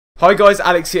Hi guys,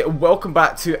 Alex here, and welcome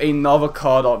back to another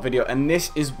card art video, and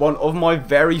this is one of my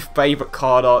very favourite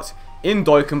card arts in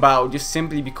Dokkan Battle, just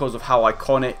simply because of how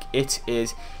iconic it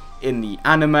is in the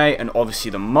anime and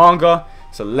obviously the manga.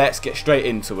 So let's get straight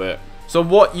into it. So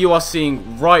what you are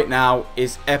seeing right now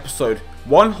is episode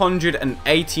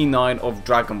 189 of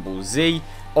Dragon Ball Z.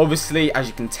 Obviously, as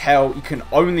you can tell, you can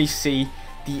only see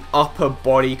the upper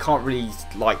body, you can't really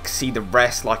see the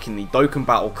rest like in the Dokkan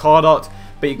Battle card art.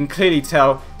 But you can clearly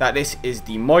tell that this is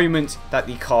the moment that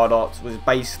the card art was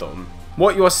based on.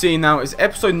 What you are seeing now is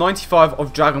episode 95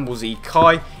 of Dragon Ball Z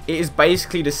Kai. It is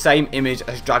basically the same image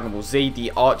as Dragon Ball Z.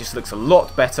 The art just looks a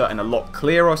lot better and a lot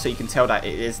clearer, so you can tell that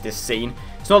it is this scene.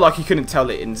 It's not like you couldn't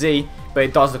tell it in Z, but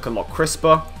it does look a lot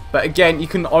crisper. But again, you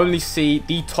can only see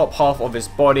the top half of his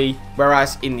body,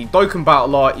 whereas in the Dokkan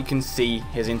Battle art, you can see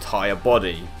his entire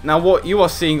body. Now what you are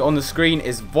seeing on the screen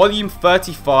is volume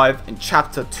 35 and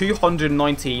chapter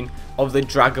 219 of the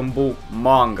Dragon Ball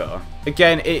manga.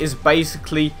 Again, it is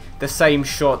basically the same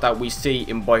shot that we see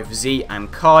in both Z and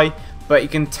Kai, but you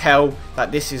can tell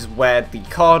that this is where the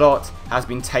card art has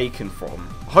been taken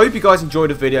from. I hope you guys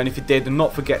enjoyed the video, and if you did, do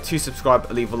not forget to subscribe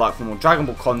and leave a like for more Dragon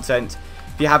Ball content.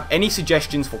 If you have any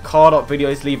suggestions for card art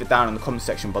videos, leave it down in the comment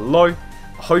section below.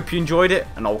 I hope you enjoyed it,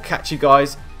 and I will catch you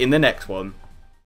guys in the next one.